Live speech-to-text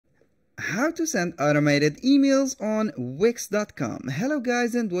How to send automated emails on Wix.com. Hello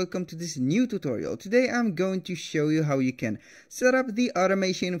guys and welcome to this new tutorial. Today I'm going to show you how you can set up the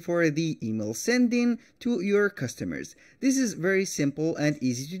automation for the email sending to your customers. This is very simple and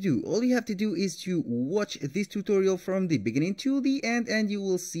easy to do. All you have to do is to watch this tutorial from the beginning to the end and you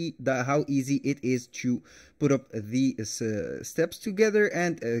will see how easy it is to put up the steps together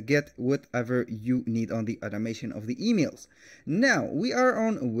and get whatever you need on the automation of the emails. Now we are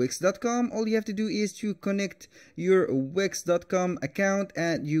on Wix.com. All you have to do is to connect your Wix.com account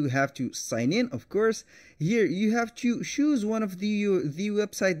and you have to sign in, of course. Here you have to choose one of the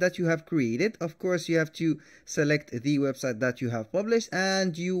website that you have created. Of course you have to select the website that you have published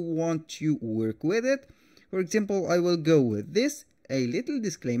and you want to work with it. For example, I will go with this. A little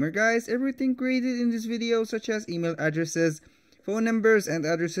disclaimer guys, everything created in this video such as email addresses, phone numbers and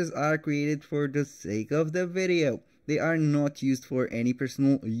addresses are created for the sake of the video. They are not used for any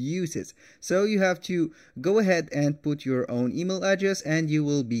personal uses. So you have to go ahead and put your own email address and you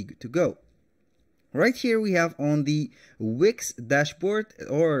will be good to go. Right here we have on the Wix dashboard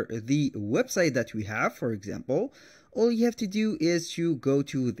or the website that we have, for example, all you have to do is to go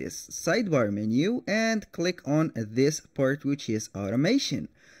to this sidebar menu and click on this part which is automation.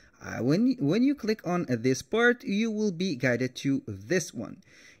 When you click on this part, you will be guided to this one.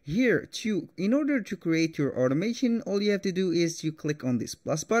 Here, in order to create your automation, all you have to do is to click on this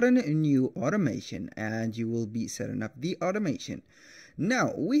plus button, new automation, and you will be setting up the automation.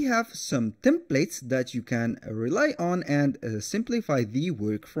 Now, we have some templates that you can rely on and simplify the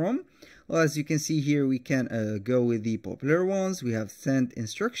work from. Well, as you can see here, we can go with the popular ones. We have send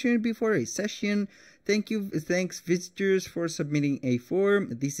instruction before a session. Thanks visitors for submitting a form.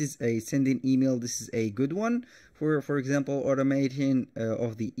 This is a sending email. This is a good one for example, automation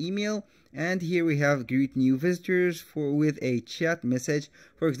of the email. And here we have greet new visitors with a chat message.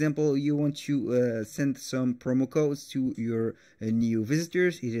 For example, you want to send some promo codes to your new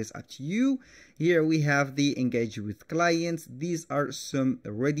visitors. It is up to you. Here we have the engage with clients. These are some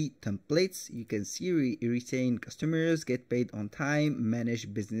ready templates. You can see retain customers, get paid on time,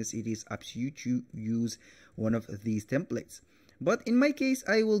 manage business. It is up to you to use one of these templates. But in my case,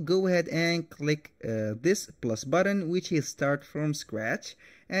 I will go ahead and click this plus button, which is start from scratch,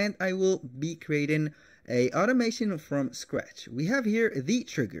 and I will be creating a automation from scratch. We have here the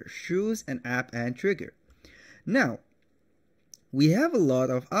trigger, choose an app and trigger. Now, we have a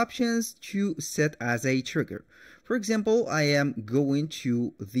lot of options to set as a trigger. For example, I am going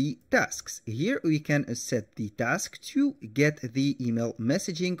to the tasks. Here we can set the task to get the email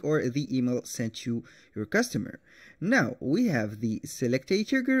messaging or the email sent to your customer. Now we have the select a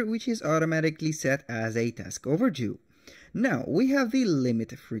trigger, which is automatically set as a task overdue. Now we have the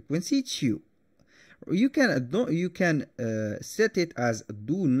limit frequency to. You can set it as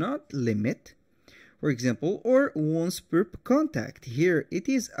do not limit, for example, or once per contact. Here it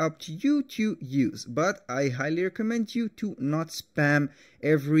is up to you to use, but I highly recommend you to not spam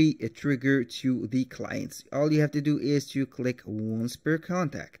every trigger to the clients. All you have to do is to click once per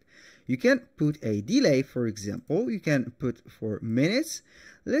contact. You can put a delay, for example, you can put for minutes.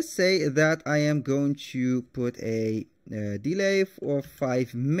 Let's say that I am going to put a delay for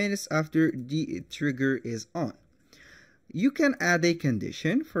 5 minutes after the trigger is on. You can add a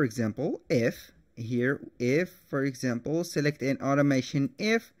condition, for example, if for example, select an automation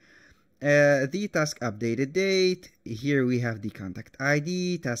if the task updated date. Here we have the contact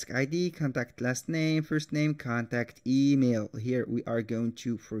ID, task ID, contact last name, first name, contact email. Here we are going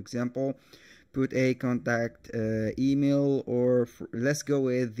to, for example, put a contact email, or let's go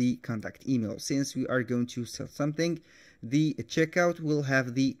with the contact email. Since we are going to sell something, the checkout will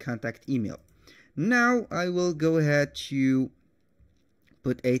have the contact email. Now I will go ahead to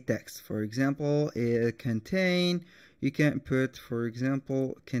put a text, for example, contain. You can put, for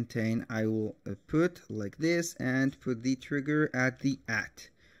example, contain. I will put like this and put the trigger at the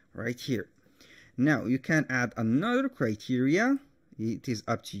right here. Now you can add another criteria. It is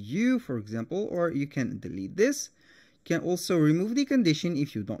up to you, for example, or you can delete this. You can also remove the condition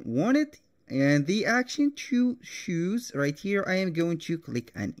if you don't want it. And the action to choose right here, I am going to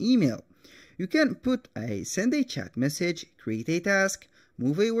click an email. You can put send a chat message, create a task,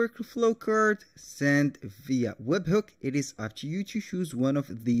 move a workflow card, send via webhook. It is up to you to choose one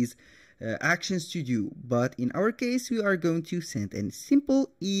of these actions to do. But in our case, we are going to send a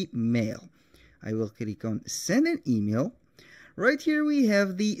simple email. I will click on send an email. Right here we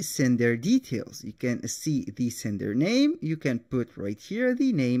have the sender details. You can see the sender name. You can put right here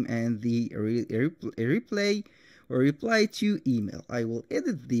the name and the reply to email. I will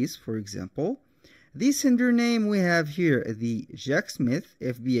edit this, for example. The sender name we have here, the Jack Smith,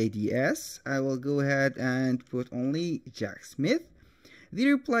 FBADS. I will go ahead and put only Jack Smith. The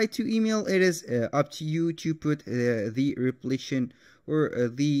reply to email, it is up to you to put the repletion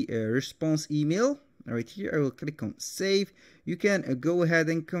or the response email. Right here, I will click on save. You can go ahead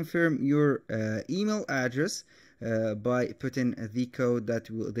and confirm your email address by putting the code that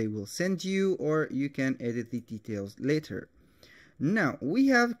they will send you, or you can edit the details later. Now we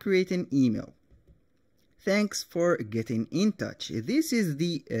have created an email. Thanks for getting in touch. This is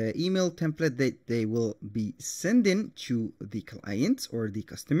the email template that they will be sending to the clients or the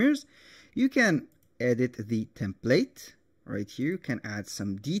customers. You can edit the template right here. You can add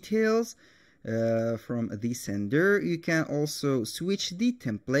some details from the sender. You can also switch the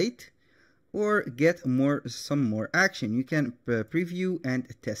template or get some more action. You can preview and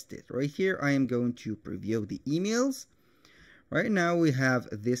test it. Right here, I am going to preview the emails. Right now we have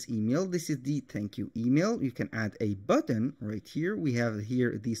this email. This is the thank you email. You can add a button right here. We have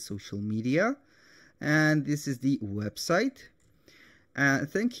here the social media, and this is the website.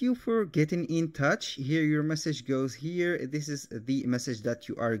 Thank you for getting in touch. Here your message goes here. This is the message that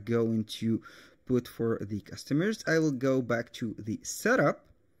you are going to put for the customers. I will go back to the setup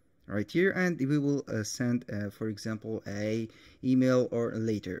right here, and we will send for example a email or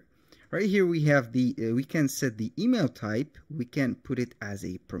later. Right here we have the we can set the email type. We can put it as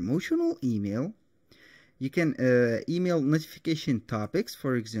a promotional email. You can email notification topics,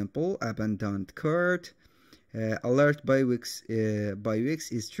 for example abandoned cart, alert by Wix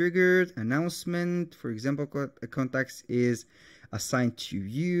is triggered, announcement, for example contacts is assigned to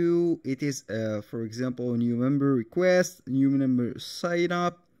you. It is for example new member request, new member sign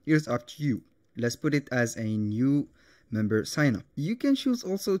up. It is up to you. Let's put it as a new member sign up. You can choose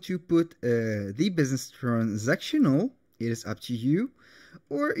also to put the business transactional. It is up to you,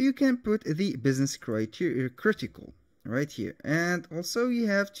 or you can put the business criteria critical right here. And also you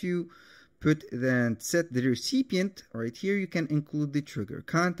have to put then set the recipient right here. You can include the trigger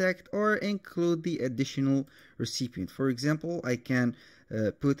contact or include the additional recipient. For example, I can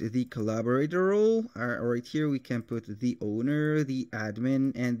put the collaborator role. Right here we can put the owner, the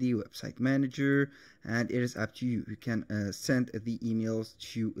admin, and the website manager, and it is up to you. You can send the emails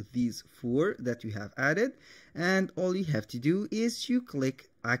to these 4 that you have added, and all you have to do is to click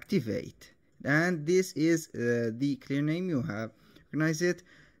activate. And this is the clear name. You have recognize it,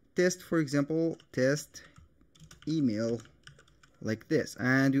 test, for example test email, like this,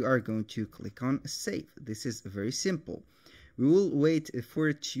 and you are going to click on save. This is very simple. We will wait for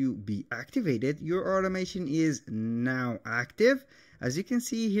it to be activated. Your automation is now active. As you can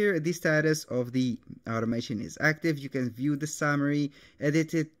see here, the status of the automation is active. You can view the summary,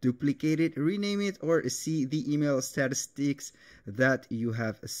 edit it, duplicate it, rename it, or see the email statistics that you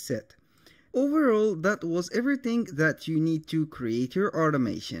have set. Overall, that was everything that you need to create your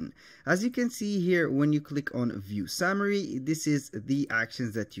automation. As you can see here, when you click on view summary, this is the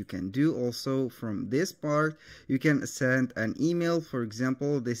actions that you can do. Also from this part, you can send an email. For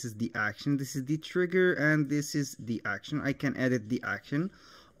example, this is the action, this is the trigger, and this is the action. I can edit the action.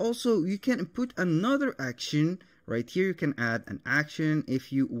 Also, you can put another action. Right here you can add an action.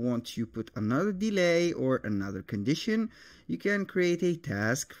 If you want to put another delay or another condition, you can create a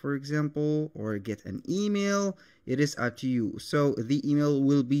task, for example, or get an email. It is up to you. So the email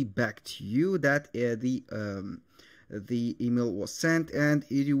will be back to you that the email was sent, and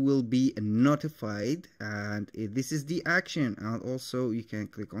it will be notified, and this is the action. And also you can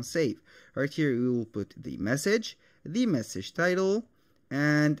click on save. Right here we will put the message title,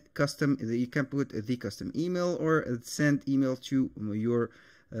 and custom. You can put the custom email or send email to your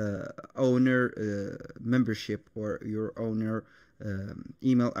owner membership or your owner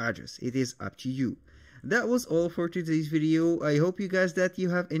email address. It is up to you. That was all for today's video. I hope you guys that you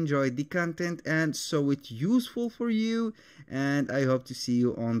have enjoyed the content and saw it useful for you, and I hope to see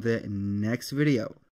you on the next video.